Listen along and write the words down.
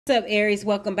up, Aries?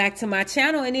 Welcome back to my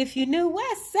channel. And if you're new,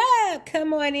 what's up?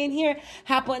 Come on in here,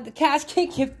 hop on the couch,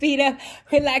 kick your feet up,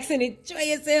 relax and enjoy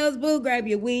yourselves, boo. Grab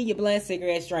your weed, your blunt,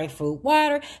 cigarettes, drink food,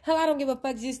 water. Hell, I don't give a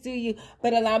fuck, just do you.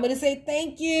 But allow me to say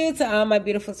thank you to all my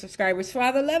beautiful subscribers for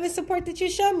all the love and support that you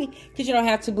show me. Because you don't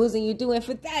have to booze and you do. And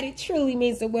for that, it truly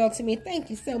means the world to me. Thank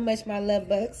you so much, my love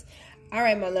bugs. All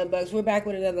right, my love bugs, we're back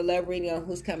with another love reading on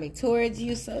who's coming towards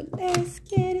you. So let's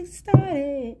get it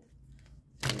started.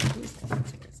 Who's coming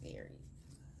towards Aries?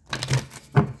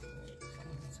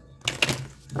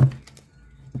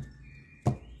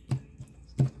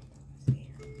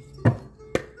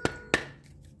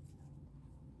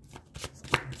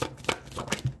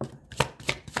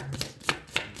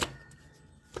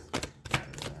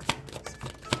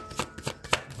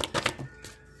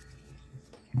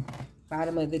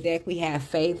 Bottom of the deck, we have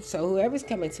faith. So whoever's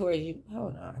coming towards you,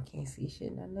 hold on, I can't see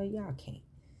shit. I know y'all can't.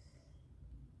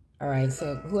 All right,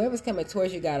 so whoever's coming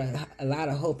towards you got a lot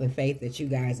of hope and faith that you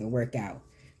guys will work out.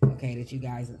 Okay, that you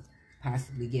guys will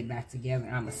possibly get back together.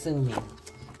 I'm assuming,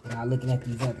 without looking at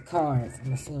these other cards,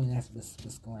 I'm assuming that's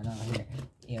what's going on here.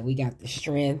 Yeah, we got the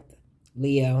Strength,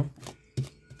 Leo.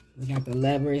 We got the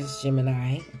Lovers,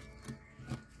 Gemini.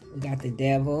 We got the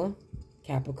Devil,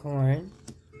 Capricorn.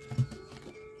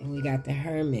 And we got the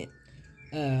Hermit,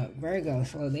 Virgo.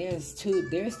 So there's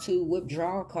two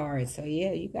withdrawal cards. So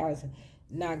yeah, you guys are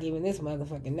not giving this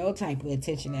motherfucker no type of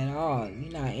attention at all.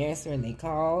 You're not answering their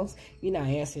calls. You're not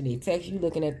answering their texts. You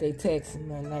looking at their texts and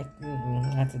they're like,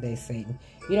 not today, Satan.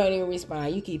 You don't even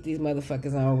respond. You keep these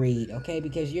motherfuckers on read, okay?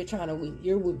 Because you're trying to,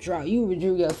 you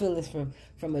withdrew your feelings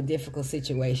from a difficult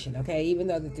situation, okay? Even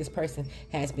though that this person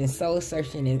has been soul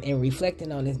searching and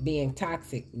reflecting on this being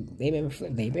toxic, they've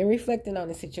been reflecting on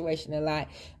the situation a lot,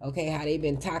 okay? How they've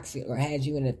been toxic or had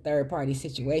you in a third party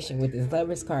situation with this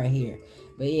Lovers card here.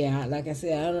 But yeah, like I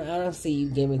said, I don't see you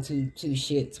giving two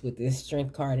shits with this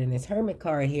Strength card and this Hermit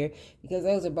card here, because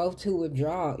those are both two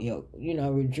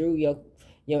withdrew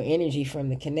your energy from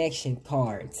the connection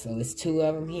cards. So it's two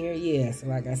of them here. Yeah, so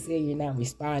like I said, you're not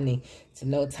responding to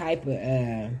no type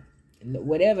of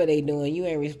whatever they doing. You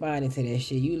ain't responding to that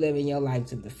shit. You living your life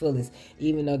to the fullest,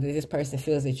 even though this person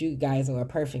feels that you guys are a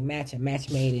perfect match, a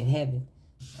match made in heaven.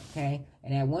 Okay,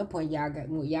 and at one point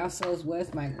y'all souls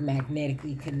was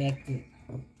magnetically connected.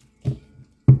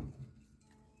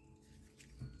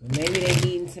 Maybe they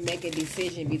needing to make a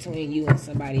decision between you and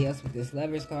somebody else with this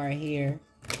Lovers card here.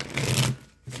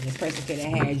 And this person could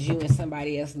have had you and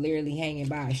somebody else literally hanging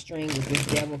by a string with this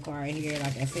Devil card here.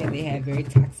 Like I said, they have very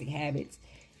toxic habits,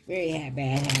 very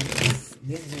bad habits.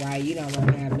 This is why you don't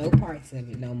want to have no parts of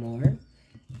it no more.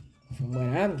 From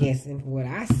what I'm guessing, from what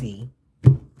I see,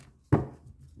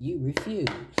 you refuse.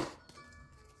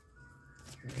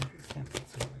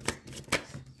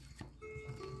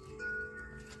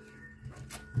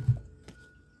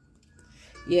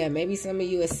 Yeah, maybe some of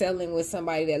you are selling with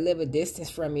somebody that live a distance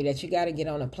from you that you got to get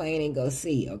on a plane and go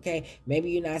see, okay?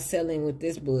 Maybe you're not selling with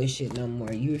this bullshit no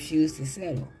more. You refuse to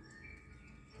settle.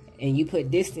 And you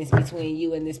put distance between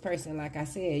you and this person. Like I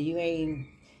said, you ain't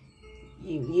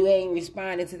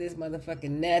responding to this motherfucking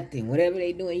nothing. Whatever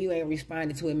they doing, you ain't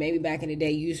responding to it. Maybe back in the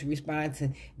day, you used to respond to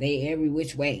they every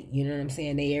which way. You know what I'm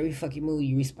saying? They every fucking move,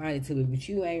 you responded to it. But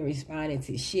you ain't responding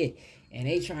to shit. And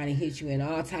they trying to hit you in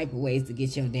all type of ways to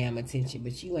get your damn attention.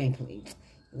 But you ain't playing.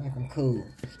 Like, I'm cool.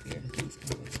 Spirit, please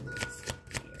come towards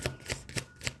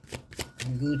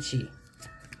I'm Gucci.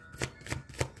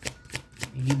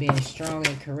 And you being strong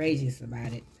and courageous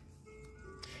about it.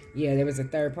 Yeah, there was a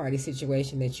third party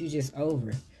situation that you just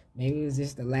over. Maybe it was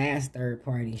just the last third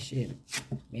party shit.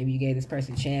 Maybe you gave this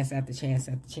person chance after chance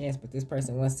after chance, but this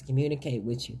person wants to communicate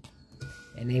with you.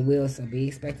 And they will, so be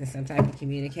expecting some type of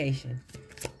communication.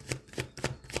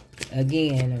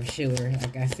 Again, I'm sure,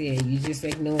 like I said, you just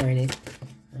ignoring it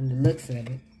from the looks of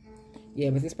it.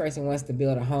 Yeah, but this person wants to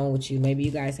build a home with you. Maybe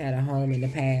you guys had a home in the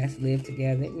past, lived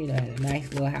together, you know, had a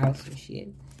nice little house and shit.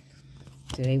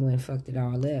 So they went and fucked it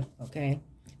all up, okay?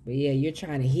 But yeah, you're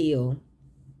trying to heal.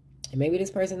 And maybe this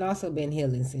person also been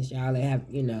healing since y'all have,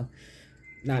 you know,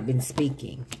 not been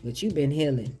speaking. But you've been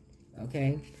healing,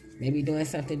 okay? Maybe doing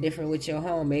something different with your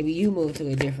home. Maybe you moved to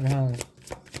a different home.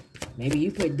 Maybe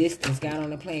you put distance, got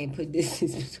on a plane, put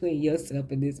distance between yourself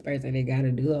and this person that got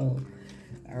a new home.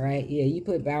 All right? Yeah, you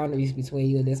put boundaries between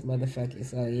you and this motherfucker.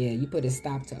 So, yeah, you put a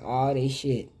stop to all this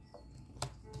shit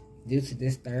due to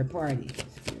this third party.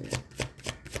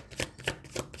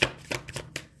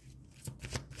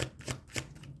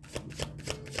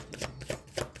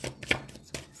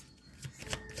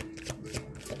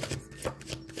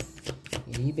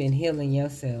 Yeah, you've been healing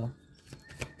yourself,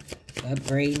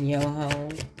 upgrading your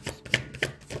home.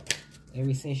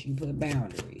 Ever since you put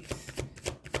boundaries.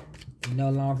 You're no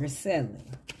longer settling.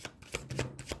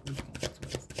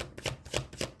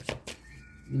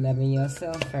 You loving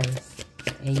yourself first.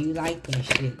 And you like that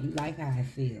shit. You like how I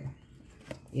feel.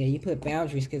 Yeah, you put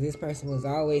boundaries because this person was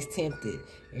always tempted.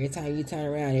 Every time you turn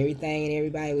around, everything and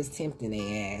everybody was tempting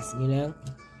their ass, you know?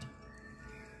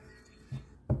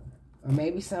 Or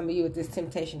maybe some of you with this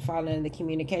temptation falling in the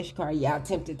communication card, y'all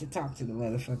tempted to talk to the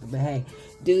motherfucker. But hey,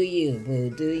 do you,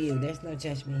 boo, do you. There's no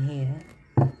judgment here.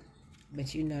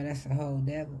 But you know that's a whole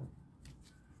devil.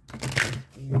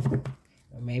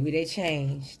 Or maybe they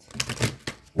changed.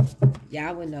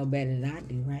 Y'all would know better than I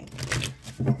do, right?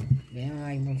 They don't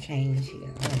like no change here.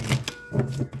 I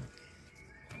don't know.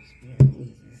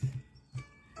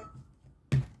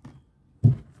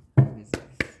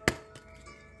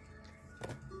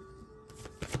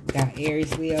 Got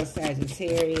Aries, Leo,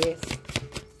 Sagittarius,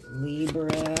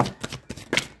 Libra,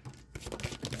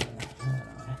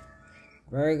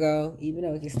 Virgo, even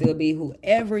though it can still be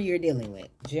whoever you're dealing with.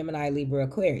 Gemini, Libra,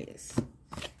 Aquarius,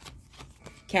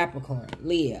 Capricorn,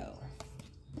 Leo,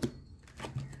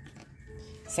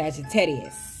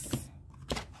 Sagittarius,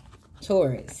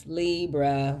 Taurus,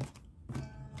 Libra,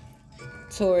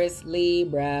 Taurus,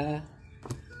 Libra.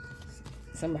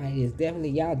 Somebody is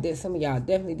definitely, some of y'all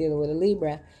definitely dealing with a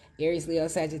Libra. Aries, Leo,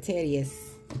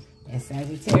 Sagittarius, and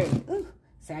Sagittarius. Ooh,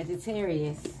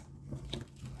 Sagittarius.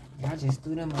 Y'all just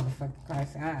threw them motherfucking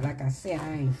cards. Like I said,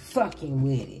 I ain't fucking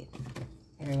with it.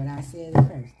 Hear what I said the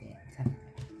first damn time.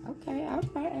 Okay, all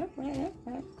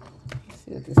right. Let's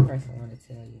see what this person want to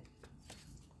tell you.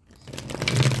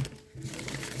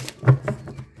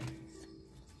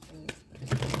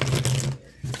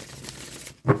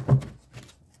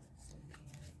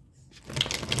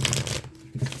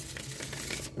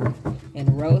 And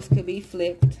the roles could be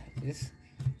flipped. Just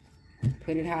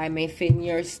put it how it may fit in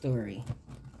your story.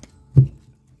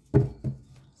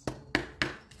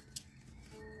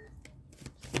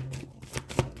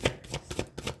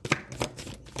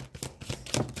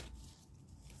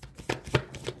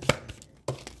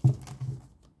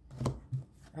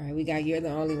 Alright, we got you're the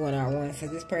only one I want. So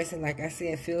this person, like I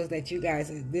said, feels that you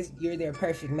guys, you're their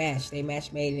perfect match. They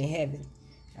match made in heaven.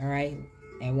 Alright?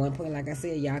 At one point, like I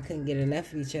said, y'all couldn't get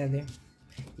enough of each other.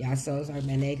 Y'all souls are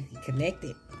magnetically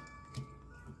connected.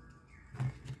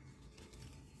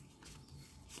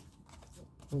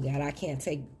 We got, I can't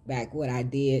take back what I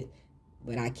did,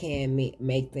 but I can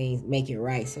make it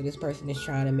right. So this person is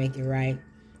trying to make it right.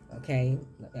 Okay.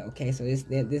 Okay. So this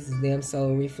is them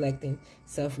soul reflecting,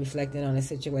 self-reflecting on the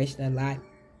situation a lot.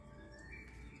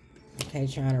 Okay.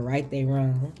 Trying to right their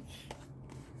wrong.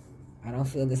 I don't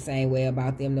feel the same way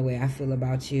about them the way I feel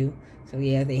about you. So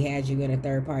yeah, they had you in a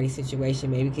third party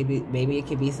situation. Maybe it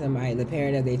could be somebody, the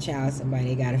parent of their child, somebody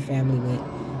they got a family with,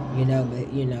 you know.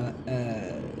 But you know,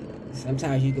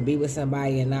 sometimes you can be with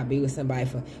somebody and not be with somebody.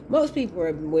 For most people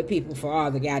are with people for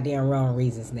all the goddamn wrong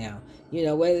reasons now. You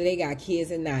know, whether they got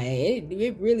kids or not.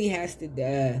 It really has to.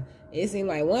 It seems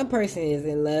like one person is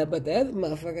in love, but the other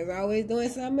motherfucker's always doing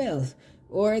something else.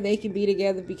 Or they can be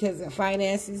together because of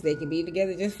finances. They can be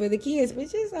together just for the kids,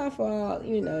 but just off all,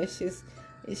 you know, it's just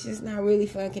not really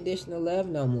unconditional love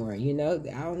no more. You know,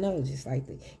 I don't know, just like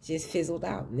just fizzled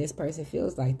out. And this person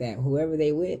feels like that. Whoever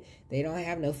they with, they don't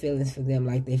have no feelings for them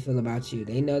like they feel about you.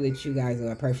 They know that you guys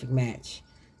are a perfect match.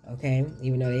 Okay,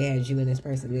 even though they had you and this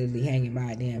person literally hanging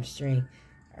by a damn string.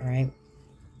 All right.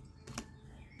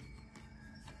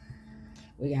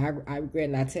 I regret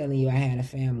not telling you I had a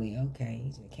family.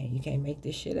 Okay, you can't make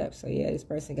this shit up. So yeah, this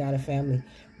person got a family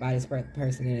by this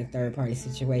person in a third party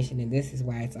situation, and this is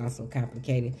why it's also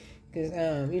complicated. Because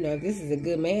you know, if this is a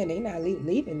good man, they not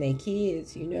leaving their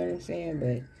kids. You know what I'm saying?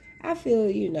 But I feel,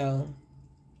 you know,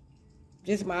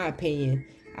 just my opinion.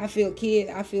 I feel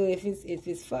if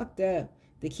it's fucked up,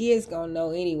 the kids gonna know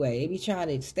anyway. They be trying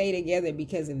to stay together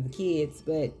because of the kids,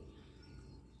 but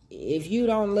if you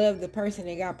don't love the person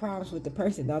and got problems with the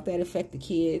person, don't that affect the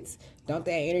kids? Don't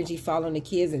that energy fall on the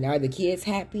kids? And are the kids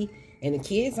happy? And the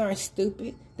kids aren't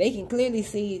stupid. They can clearly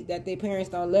see that their parents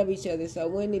don't love each other. So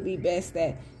wouldn't it be best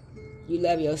that you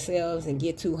love yourselves and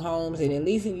get 2 homes? And at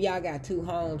least if y'all got 2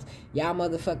 homes, y'all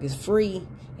motherfuckers free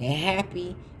and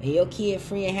happy. And your kid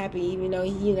free and happy, even though,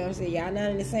 you know what I'm saying, y'all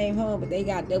not in the same home, but they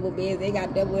got double beds. They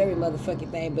got double every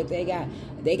motherfucking thing. But they got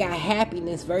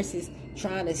happiness versus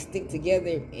trying to stick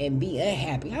together and be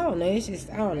unhappy. I don't know. It's just,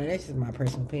 I don't know. That's just my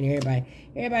personal opinion.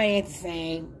 Everybody ain't the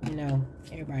same. You know,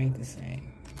 everybody ain't the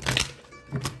same.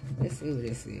 Let's see what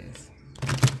this is.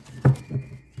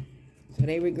 So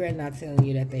they regret not telling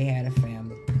you that they had a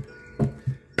family.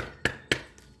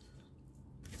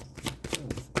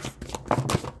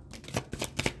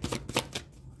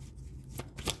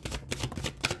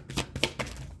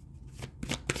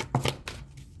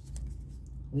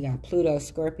 We got Pluto,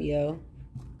 Scorpio.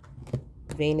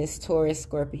 Venus, Taurus,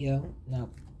 Scorpio. No,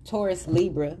 Taurus,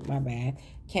 Libra, my bad.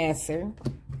 Cancer,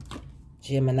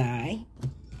 Gemini.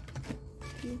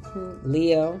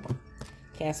 Leo,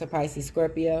 Cancer, Pisces,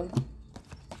 Scorpio.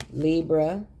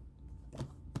 Libra.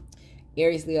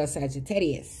 Aries, Leo,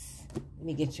 Sagittarius. Let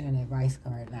me get you an advice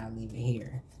card and I'll leave it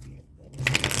here.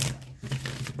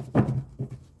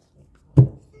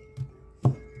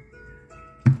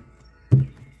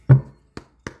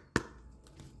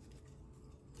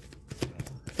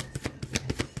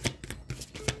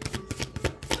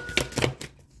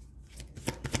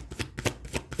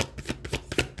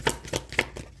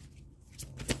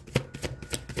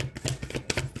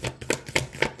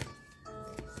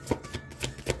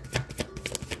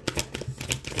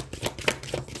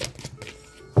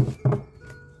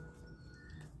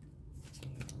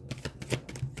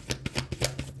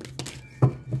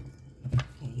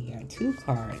 Two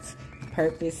cards,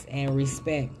 purpose and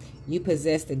respect. You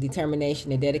possess the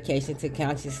determination and dedication to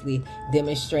consciously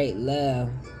demonstrate love.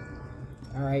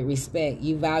 All right, respect.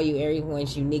 You value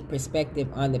everyone's unique perspective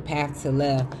on the path to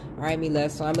love. All right, me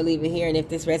love. So I'm going to leave it here. And if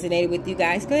this resonated with you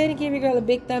guys, go ahead and give your girl a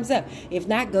big thumbs up. If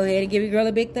not, go ahead and give your girl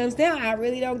a big thumbs down. I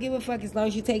really don't give a fuck as long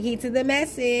as you take heed to the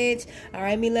message. All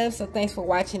right, me love. So thanks for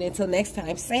watching. Until next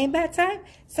time, same bad time,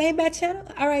 same bad channel.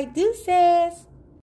 All right, deuces.